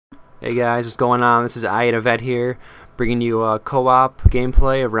Hey guys, what's going on? This is IAdaVet here, bringing you a co-op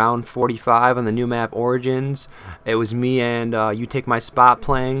gameplay of round 45 on the new map Origins. It was me and You Take My Spot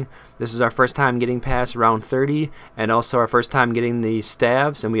playing. This is our first time getting past round 30, and also our first time getting the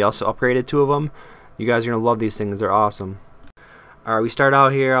staves, and we also upgraded 2 of them. You guys are going to love these things, they're awesome. Alright, we start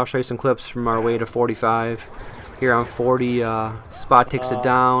out here. I'll show you some clips from our way to 45. Here on 40, Spot takes it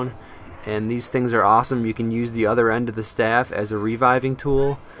down. And these things are awesome. You can use the other end of the staff as a reviving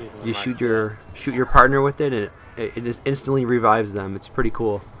tool. You shoot your partner with it, and it just instantly revives them. It's pretty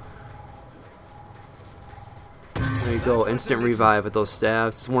cool. There you go, instant revive with those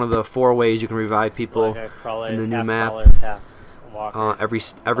staves. It's one of the 4 ways you can revive people in the new map. Every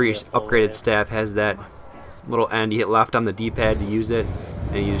upgraded staff has that little end. You hit left on the D-pad to use it,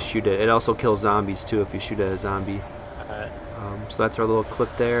 and you just shoot it. It also kills zombies too if you shoot at a zombie. So that's our little clip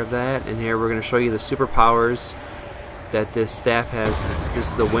there of that, and here we're going to show you the superpowers that this staff has. This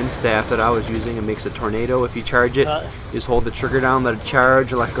is the wind staff that I was using. It makes a tornado if you charge it. You just hold the trigger down, let it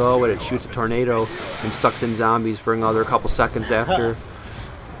charge, let go, and it shoots a tornado and sucks in zombies for another couple seconds after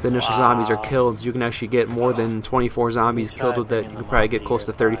the initial zombies are killed. So you can actually get more than 24 zombies killed with it. You can probably get close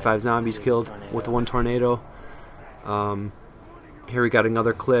to 35 zombies killed with one tornado. Here we got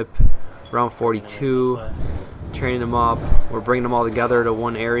another clip, round 42. Training them up. We're bringing them all together to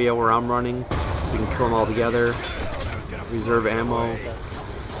one area where I'm running. We can kill them all together. Reserve ammo,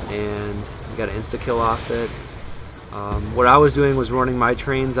 and we got an insta kill off it. What I was doing was running my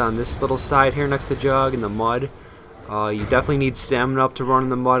trains on this little side here next to Jug in the mud. You definitely need stamina up to run in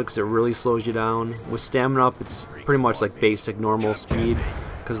the mud because it really slows you down. With stamina up, it's pretty much like basic normal speed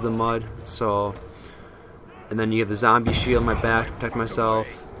because of the mud. So, and then you have the zombie shield on my back to protect myself,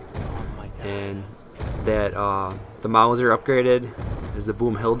 and that the Mauser upgraded is the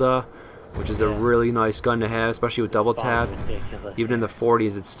Boomhilda, which is a really nice gun to have, especially with double tap. Even in the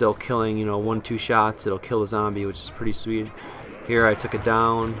 40s, it's still killing, 1-2 shots, it'll kill a zombie, which is pretty sweet. Here I took it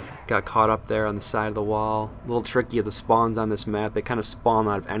down, got caught up there on the side of the wall. A little tricky of the spawns on this map. They kind of spawn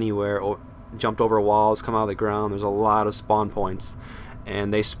out of anywhere, or jumped over walls, come out of the ground. There's a lot of spawn points,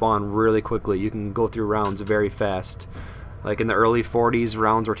 and they spawn really quickly. You can go through rounds very fast. Like in the early 40s,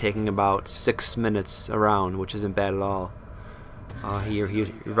 rounds were taking about 6 minutes a round, which isn't bad at all. He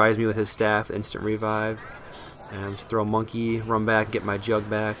revives me with his staff, instant revive. And just throw a monkey, run back, get my jug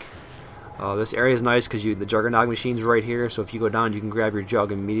back. This area is nice because the Juggernog machine's right here, so if you go down, you can grab your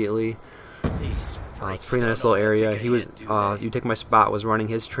jug immediately. It's a pretty nice little area. You Take My Spot was running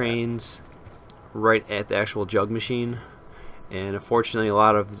his trains right at the actual jug machine, and unfortunately, a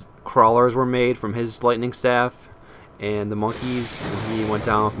lot of crawlers were made from his lightning staff and the monkeys, and he went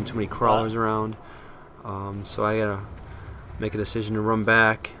down from too many crawlers around. So I gotta make a decision to run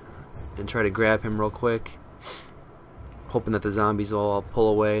back and try to grab him real quick, hoping that the zombies will all pull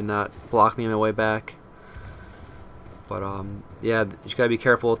away and not block me on my way back. But yeah, you just gotta be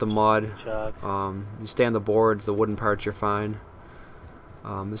careful with the mud. You stay on the boards, the wooden parts, you're fine.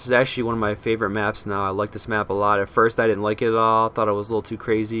 This is actually one of my favorite maps now. I like this map a lot. At first I didn't like it at all, thought it was a little too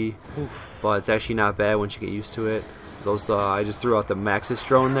crazy, but it's actually not bad once you get used to it. I just threw out the Maxis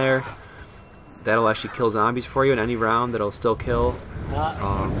drone there. That'll actually kill zombies for you in any round. That'll still kill,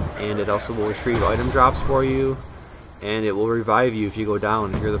 and it also will retrieve item drops for you, and it will revive you if you go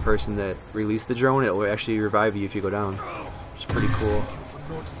down. If you're the person that released the drone, it will actually revive you if you go down, which is pretty cool.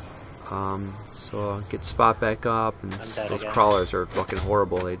 So get Spot back up, and those crawlers are fucking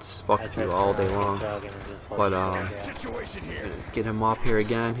horrible. They just fuck with you all day long. But get him up here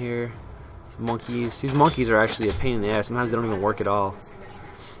again here. Monkeys. These monkeys are actually a pain in the ass. Sometimes they don't even work at all.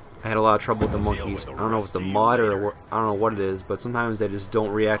 I had a lot of trouble with the monkeys. I don't know if it's the mud or I don't know what it is, but sometimes they just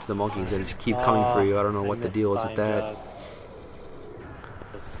don't react to the monkeys. They just keep coming for you. I don't know what the deal is with that.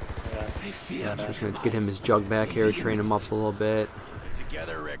 Yeah, so just gonna get him his jug back here, train him up a little bit.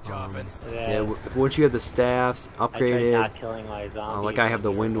 Yeah, once you have the staffs upgraded, like I have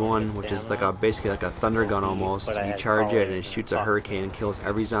the wind one, which is like basically like a thunder gun almost. You charge it and it shoots a hurricane and kills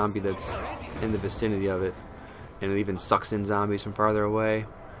every zombie that's in the vicinity of it, and it even sucks in zombies from farther away.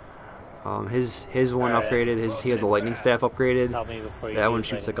 His one upgraded. He had the lightning staff upgraded. That one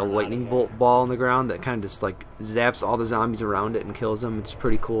shoots like a lightning bolt ball on the ground that kind of just like zaps all the zombies around it and kills them. It's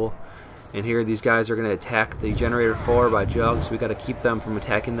pretty cool. And here these guys are going to attack the generator 4 by Jug, so we got to keep them from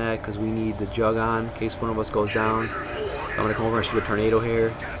attacking that because we need the Jug on in case one of us goes down. So I'm going to come over and shoot a tornado here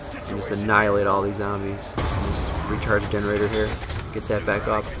and just annihilate all these zombies. And just recharge the generator here, get that back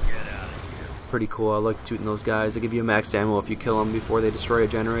up. Pretty cool. I like shooting those guys. They give you max ammo if you kill them before they destroy a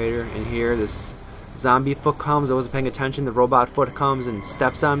generator. And here this zombie foot comes. I wasn't paying attention. The robot foot comes and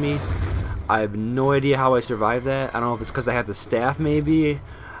steps on me. I have no idea how I survived that. I don't know if it's because I have the staff maybe.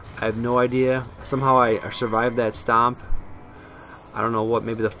 I have no idea. Somehow I survived that stomp. I don't know what,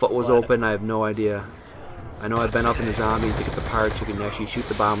 maybe the foot was open, I have no idea. I know I've been up in the zombies to get the parts. You can actually shoot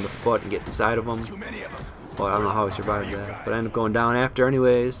the bottom of the foot and get inside of them. But I don't know how I survived that. But I ended up going down after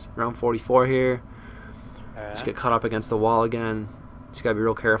anyways. Round 44 here. Just get caught up against the wall again. Just gotta be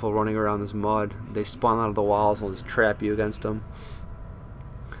real careful running around this mud. They spawn out of the walls, they'll just trap you against them.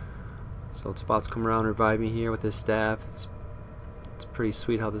 So it's about to come around and revive me here with this staff. It's pretty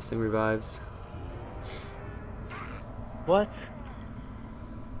sweet how this thing revives. What?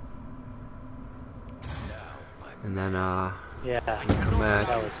 And then Yeah. come back,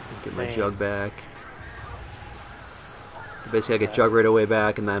 get my jug back. Basically I get jug right away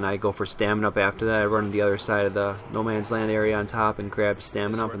back, and then I go for stamina up after that. I run to the other side of the no man's land area on top and grab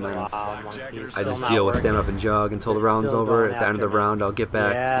stamina up, and then I just deal with stamina up and jug until the round's over. At the end of the round I'll get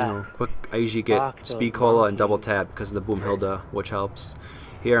back, you know, quick. I usually get speed cola and double tap because of the Boomhilda, which helps.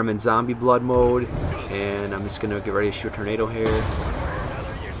 Here I'm in zombie blood mode, and I'm just gonna get ready to shoot a tornado here.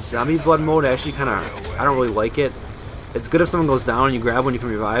 Zombie blood mode actually kinda, I don't really like it. It's good if someone goes down and you grab one, you can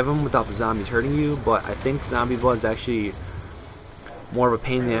revive them without the zombies hurting you, but I think zombie blood is actually more of a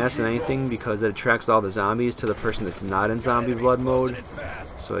pain in the ass than anything because it attracts all the zombies to the person that's not in zombie blood mode.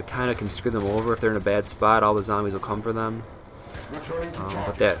 So it kind of can screw them over. If they're in a bad spot, all the zombies will come for them.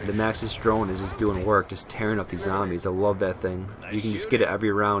 But the Maxis drone is just doing work, just tearing up these zombies. I love that thing. You can just get it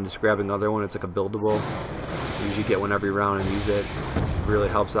every round, just grab another one. It's like a buildable. You usually get one every round and use it. It really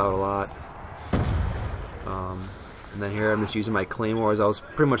helps out a lot. And then here I'm just using my claymores. I was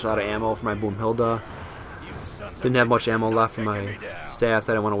pretty much out of ammo for my Boomhilda. Didn't have much ammo left for my staffs.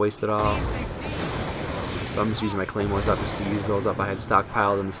 I didn't want to waste it all. So I'm just using my claymores up just to use those up. I had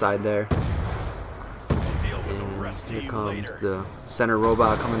stockpiled on the side there. And here comes the center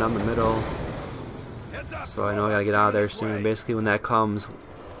robot coming down the middle. So I know I gotta get out of there soon. Basically when that comes,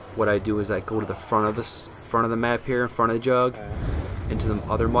 what I do is I go to the front of the map here, in front of the jug, into the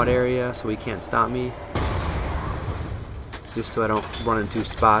other mud area so he can't stop me. Just so I don't run into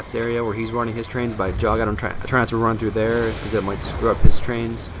spots area where he's running his trains by jug. I try not to run through there because it might screw up his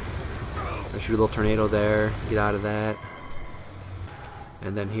trains. I shoot a little tornado there, get out of that.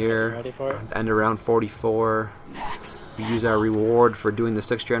 And then here, end of round 44, we use our reward for doing the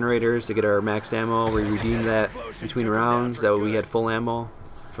 6 generators to get our max ammo. We redeem that between rounds, that way we had full ammo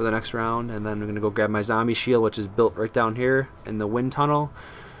for the next round. And then I'm going to go grab my zombie shield, which is built right down here in the wind tunnel.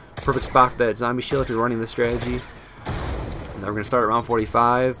 Perfect spot for that zombie shield if you're running this strategy. And we're going to start at round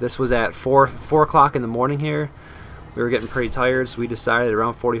 45. This was at 4 o'clock in the morning here. We were getting pretty tired, so we decided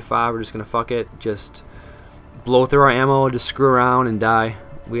around 45 we're just going to fuck it. Just blow through our ammo, just screw around and die.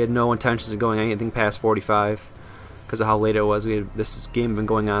 We had no intentions of going anything past 45 because of how late it was. This game had been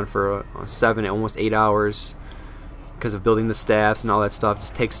going on for 7, almost 8 hours because of building the staffs and all that stuff. It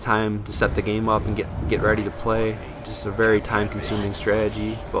just takes time to set the game up and get ready to play. Just a very time-consuming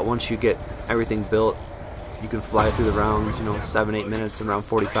strategy. But once you get everything built, you can fly through the rounds, you know, 7-8 minutes in round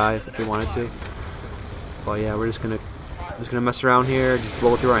 45 if you wanted to. But yeah, we're just gonna mess around here, just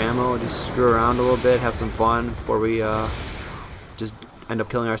blow through our ammo, just screw around a little bit, have some fun before we just end up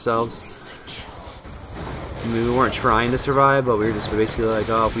killing ourselves. I mean, we weren't trying to survive, but we were just basically like,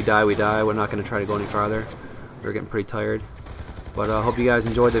 oh, if we die, we die. We're not gonna try to go any farther. We're getting pretty tired. But I hope you guys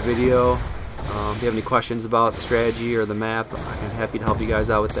enjoyed the video. If you have any questions about the strategy or the map, I'm happy to help you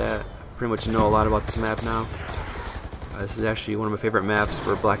guys out with that. Pretty much know a lot about this map now. This is actually one of my favorite maps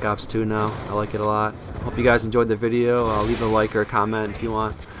for Black Ops 2 now. I like it a lot. Hope you guys enjoyed the video. Leave a like or a comment if you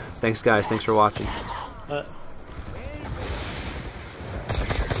want. Thanks guys, thanks for watching.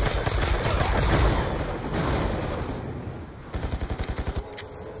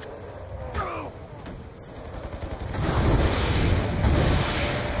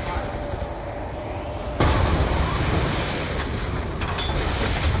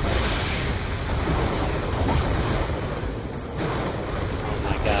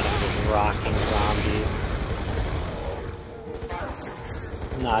 Rocking zombie.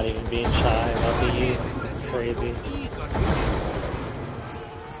 Not even being shy. Look at you. Crazy.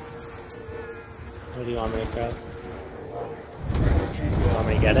 What do you want me to grab? You want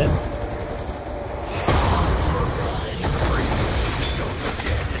me to get it?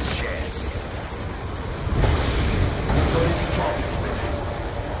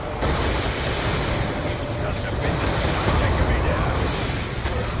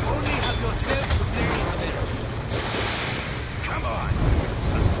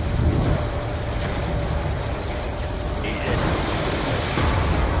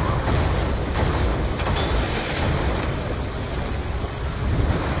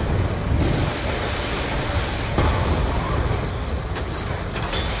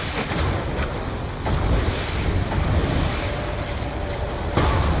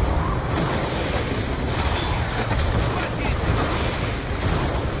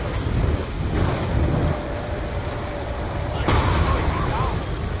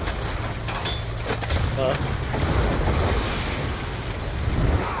 up.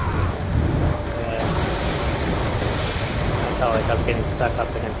 Yeah. I felt like I was getting stuck up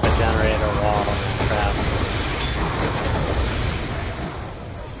against the generator wall and crap.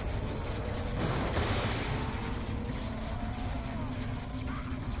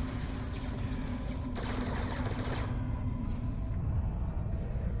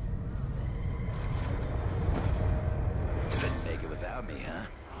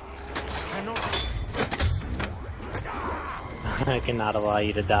 I cannot allow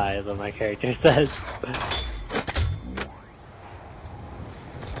you to die, is what my character says.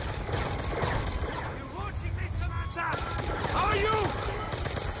 How are you?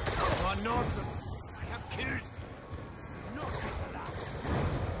 Oh, nonsense. I have killed. Not alive.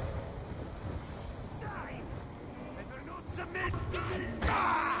 Die. I will not submit.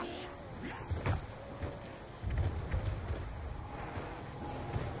 Ah!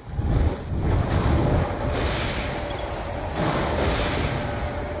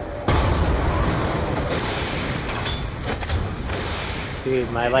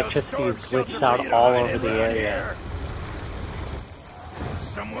 Dude, my electricity is glitched out all over the area.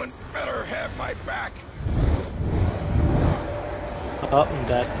 Someone better have my back. Oh, I'm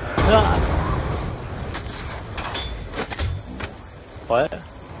dead. Ah! What?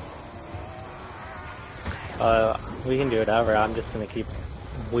 We can do whatever. I'm just gonna keep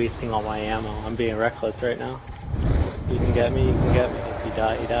wasting all my ammo. I'm being reckless right now. You can get me, you can get me. If you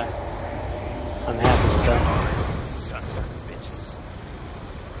die, you die. I'm happy with that.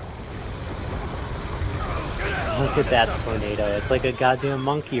 Look at that tornado. It's like a goddamn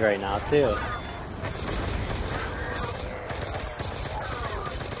monkey right now, too.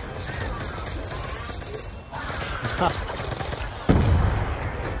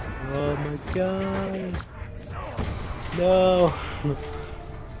 Oh my god. No.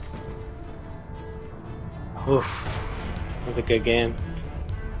 Oof. That was a good game.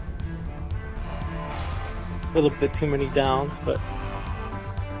 A little bit too many downs, but...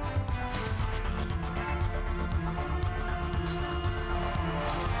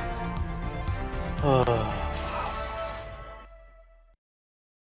 Oh.